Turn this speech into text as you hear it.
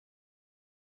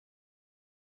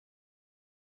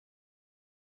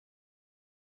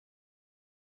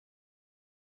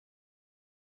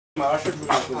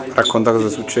Racconta cosa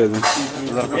succede.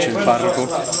 Allora qua c'è il parroco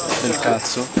del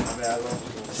cazzo.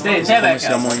 Come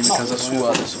siamo in casa sua,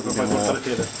 adesso dobbiamo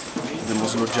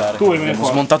sloggiare. Abbiamo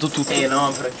smontato tutto.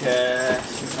 No, perché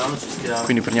non ci stiamo.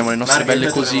 Quindi prendiamo le nostre belle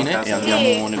cosine e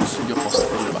andiamo nello studio apposta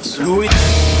per il basso. Lui.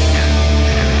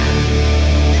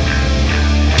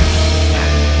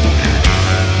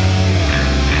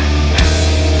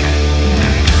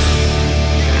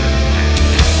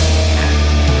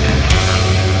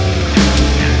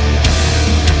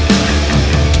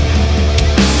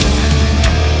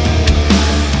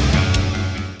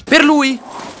 Per lui!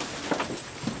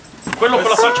 Quello con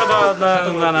la faccia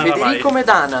da Federico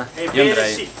Medana. Io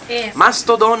andrei.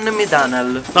 Mastodon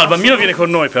Medanal. No, il bambino viene con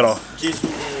noi però.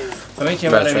 Fammi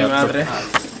chiamare mia madre.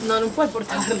 No, non puoi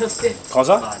portarlo te.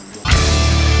 Cosa?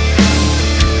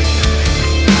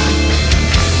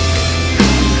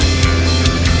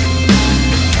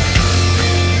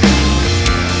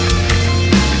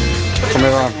 Come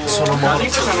va? Sono morto.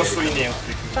 Sono sui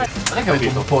neutri. Non è che avete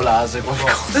un po' l'ase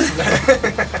qualcosa.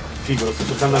 Figo, lo sto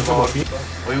cercando ancora qui.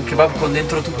 Vuoi un kebab con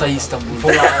dentro tutta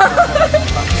Istanbul?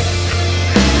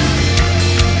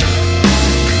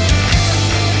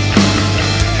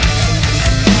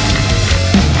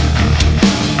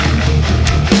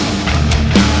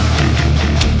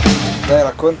 Dai,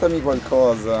 raccontami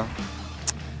qualcosa.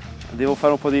 Devo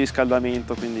fare un po' di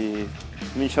riscaldamento, quindi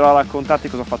comincerò a raccontarti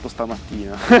cosa ho fatto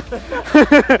stamattina.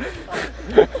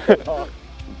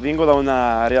 Vengo da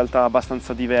una realtà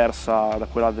abbastanza diversa da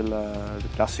quella del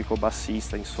classico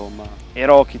bassista, insomma.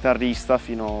 Ero chitarrista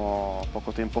fino a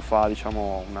poco tempo fa,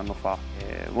 diciamo un anno fa.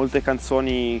 Molte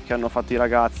canzoni che hanno fatto i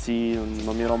ragazzi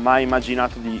non mi ero mai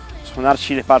immaginato di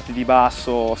suonarci le parti di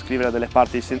basso, scrivere delle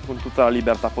parti con tutta la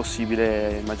libertà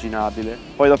possibile e immaginabile.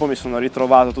 Poi dopo mi sono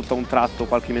ritrovato tutto a un tratto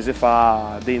qualche mese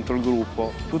fa dentro il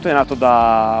gruppo. Tutto è nato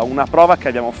da una prova che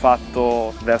abbiamo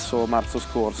fatto verso marzo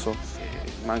scorso.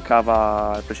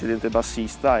 Mancava il precedente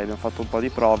bassista e abbiamo fatto un po' di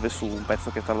prove su un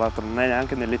pezzo che tra l'altro non è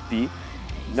neanche nell'EP.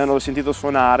 Mi hanno sentito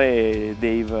suonare e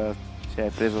Dave si è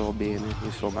preso bene,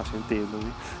 insomma,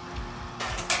 sentendomi.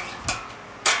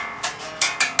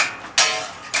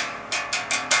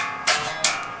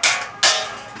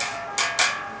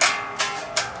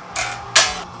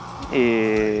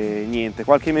 E niente,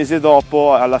 qualche mese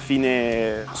dopo alla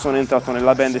fine sono entrato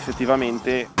nella band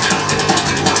effettivamente.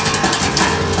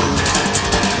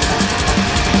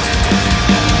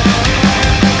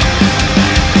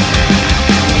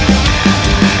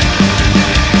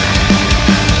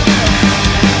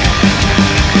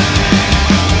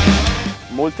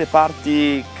 Molte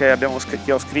parti che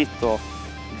ho scritto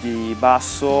di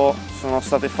basso sono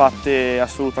state fatte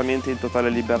assolutamente in totale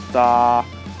libertà,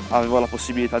 avevo la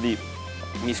possibilità di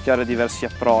mischiare diversi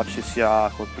approcci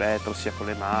sia col plettro sia con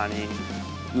le mani.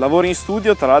 Lavoro in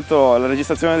studio, tra l'altro la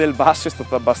registrazione del basso è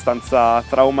stata abbastanza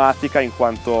traumatica in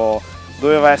quanto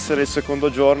doveva essere il secondo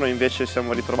giorno, invece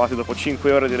siamo ritrovati dopo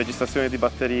 5 ore di registrazione di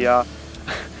batteria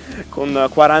con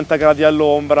 40 gradi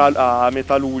all'ombra a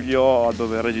metà luglio a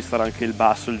dover registrare anche il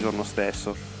basso il giorno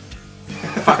stesso.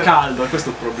 Fa caldo, questo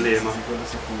è il problema.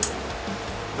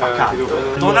 Fa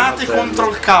caldo. Donate contro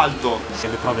il caldo. Le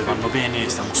prove vanno bene e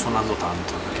stiamo suonando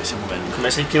tanto perché siamo belli.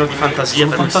 Come sei pieno di fantasia.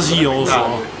 Sono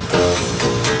fantasioso.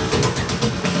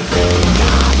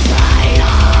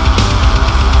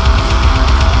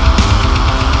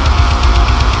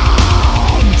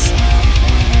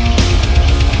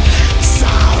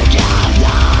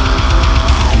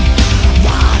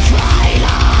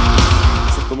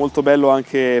 Molto bello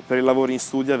anche per i lavori in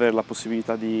studio avere la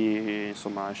possibilità di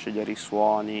insomma, scegliere i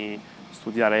suoni,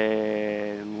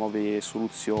 studiare nuove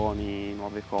soluzioni,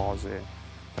 nuove cose,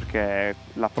 perché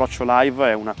l'approccio live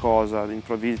è una cosa,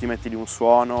 improvvisi ti metti lì un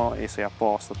suono e sei a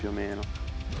posto più o meno.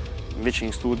 Invece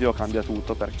in studio cambia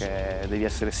tutto perché devi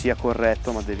essere sia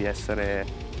corretto ma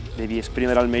devi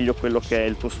esprimere al meglio quello che è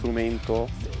il tuo strumento,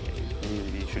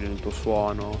 quindi devi scegliere il tuo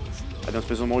suono. Abbiamo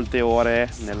speso molte ore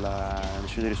nel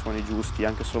scegliere i suoni giusti,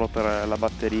 anche solo per la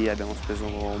batteria abbiamo speso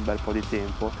un bel po' di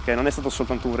tempo, perché non è stato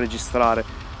soltanto un registrare,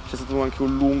 c'è stato anche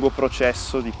un lungo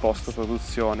processo di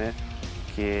post-produzione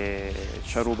che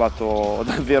ci ha rubato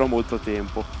davvero molto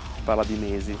tempo, si parla di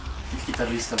mesi. Il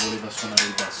chitarrista voleva suonare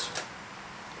il basso,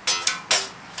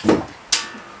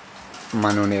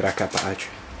 Ma non era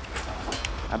capace.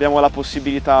 Abbiamo la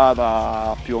possibilità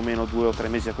da più o meno 2 o 3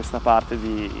 mesi a questa parte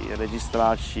di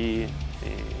registrarci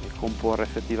e comporre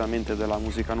effettivamente della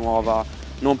musica nuova,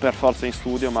 non per forza in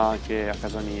studio ma anche a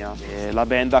casa mia. E la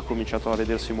band ha cominciato a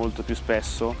vedersi molto più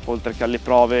spesso, oltre che alle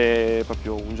prove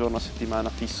proprio un giorno a settimana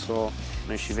fisso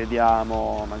noi ci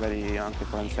vediamo, magari anche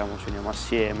pranziamo, ceniamo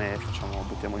assieme,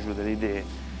 buttiamo giù delle idee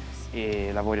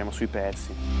e lavoriamo sui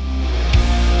pezzi.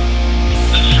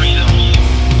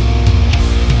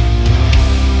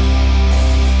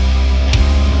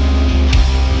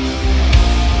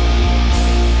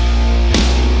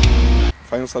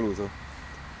 Fai un saluto.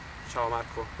 Ciao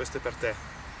Marco, questo è per te.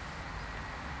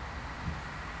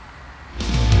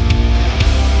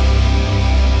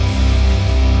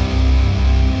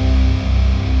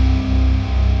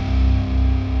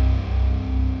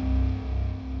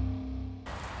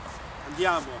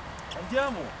 Andiamo!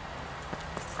 Andiamo!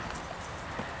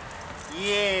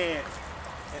 Yeah!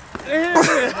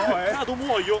 No,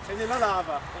 muoio! È nella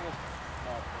lava!